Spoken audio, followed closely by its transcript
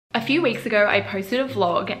few weeks ago, I posted a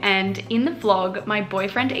vlog, and in the vlog, my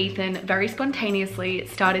boyfriend Ethan very spontaneously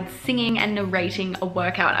started singing and narrating a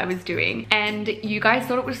workout I was doing. And you guys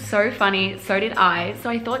thought it was so funny, so did I. So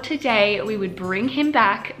I thought today we would bring him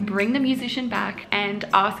back, bring the musician back, and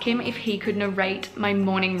ask him if he could narrate my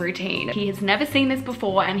morning routine. He has never seen this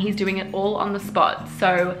before, and he's doing it all on the spot.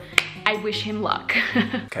 So I wish him luck.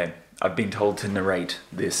 Okay. I've been told to narrate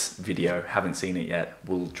this video, haven't seen it yet.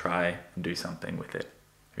 We'll try and do something with it.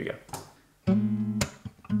 Here we go.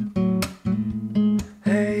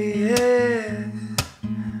 Hey, yeah.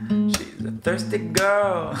 She's a thirsty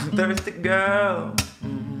girl,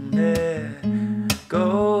 yeah.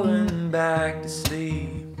 Going back to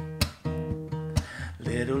sleep.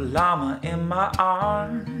 Little llama in my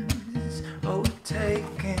arms, oh,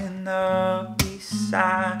 taking the east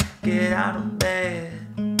side, get out of bed.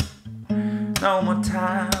 No more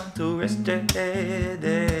time to rest your head,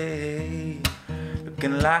 eh?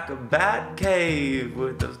 Looking like a bat cave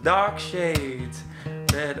with those dark shades.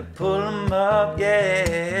 Better pull them up,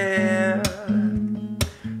 yeah. I'm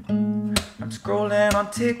scrolling on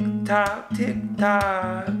TikTok,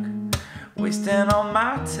 wasting all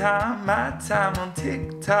my time on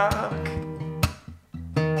TikTok.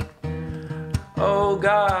 Oh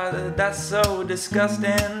God, that's so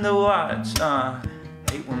disgusting to watch,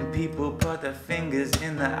 Hate when people put their fingers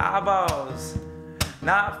in their eyeballs.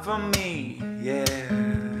 Not for me, yeah.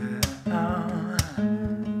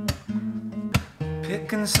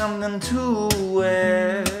 Picking something to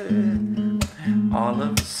wear. All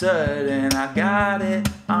of a sudden I got it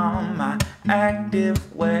on my active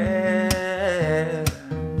wear.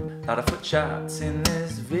 Lot of foot shots in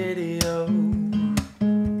this video.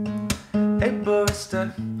 Hey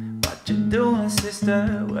barista, what you doing,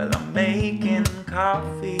 sister? Well, I'm making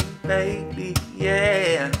coffee, baby,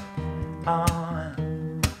 yeah.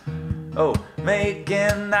 Oh,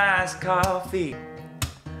 making nice coffee.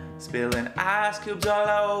 Spilling ice cubes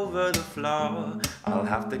all over the floor. I'll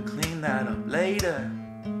have to clean that up later.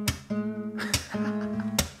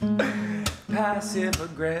 Passive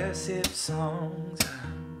aggressive songs,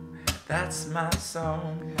 that's my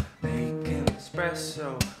song. Making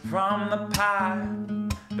espresso from the pot,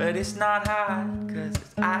 but it's not hot, cause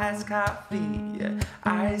it's iced coffee, yeah,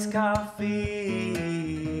 iced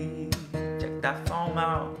coffee. Check that foam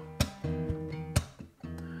out.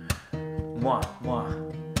 Mwah,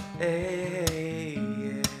 hey,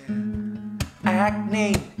 yeah.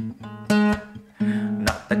 Acne,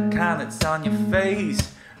 not the kind that's on your face,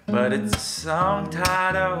 but it's a song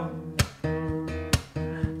title,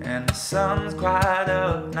 and the sun's quite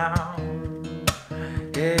up now.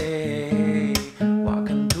 Hey,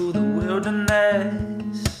 walking through the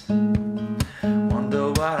wilderness, wonder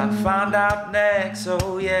what I find out next.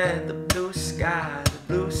 Oh yeah, the blue sky,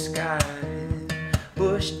 bush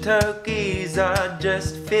turkeys are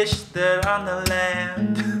just fish that are on the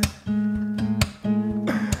land.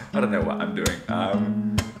 I don't know what I'm doing.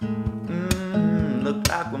 Look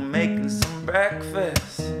like we're making some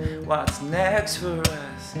breakfast. What's next for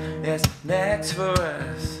us? Yes, next for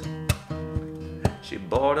us. She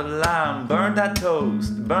borderline burned that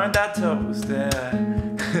toast, yeah.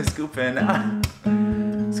 Scooping out.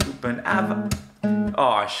 Oh,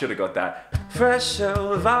 I should have got that. Fresh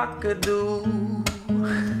avocado.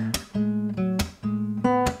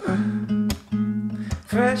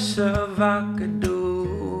 Fresh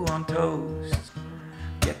avocado on toast.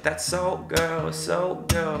 Get that salt, girl,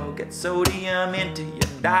 get sodium into your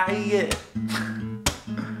diet.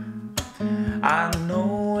 I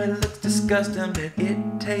know it looks disgusting, but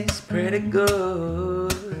it tastes pretty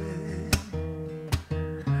good.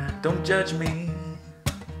 Don't judge me.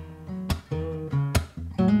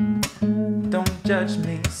 Don't judge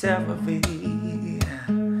me, Selfie.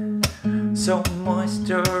 So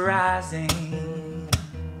moisturizing.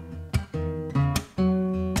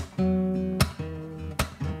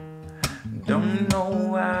 Don't know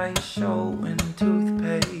why you're showing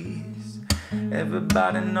toothpaste.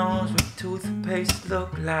 Everybody knows what toothpaste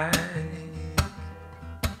look like.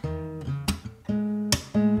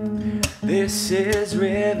 This is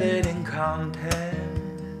riveting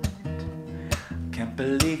content. Can't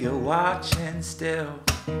believe you're watching still.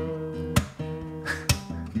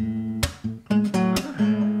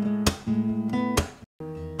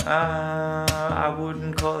 I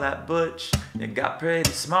wouldn't call that butch. You got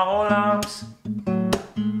pretty small arms.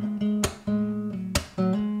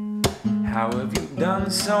 How have you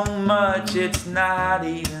done so much? It's not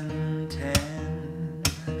even 10.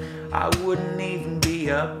 I wouldn't even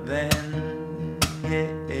be up then. Yeah.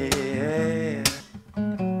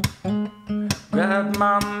 Grab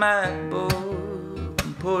my MacBook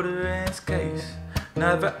and put it in its case.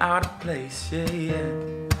 never out of place, yeah,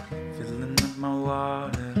 yeah. Filling up my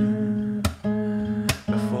water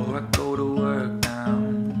before I go to work now.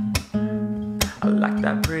 I like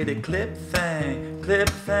that pretty clip thing, clip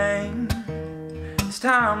thing. It's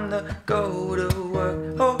time to go to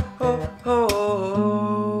work, oh, oh, oh,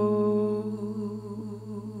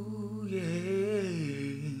 yeah.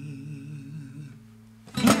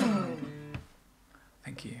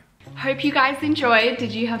 Thank you. Hope you guys enjoyed.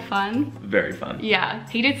 Did you have fun? Very fun. Yeah,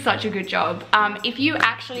 he did such a good job. If you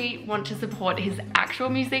actually want to support his actual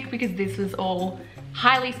music, because this was all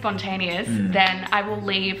highly spontaneous, then I will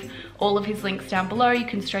leave all of his links down below. You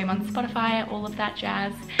can stream on Spotify, all of that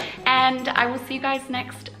jazz. And I will see you guys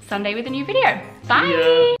next Sunday with a new video.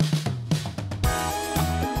 Bye!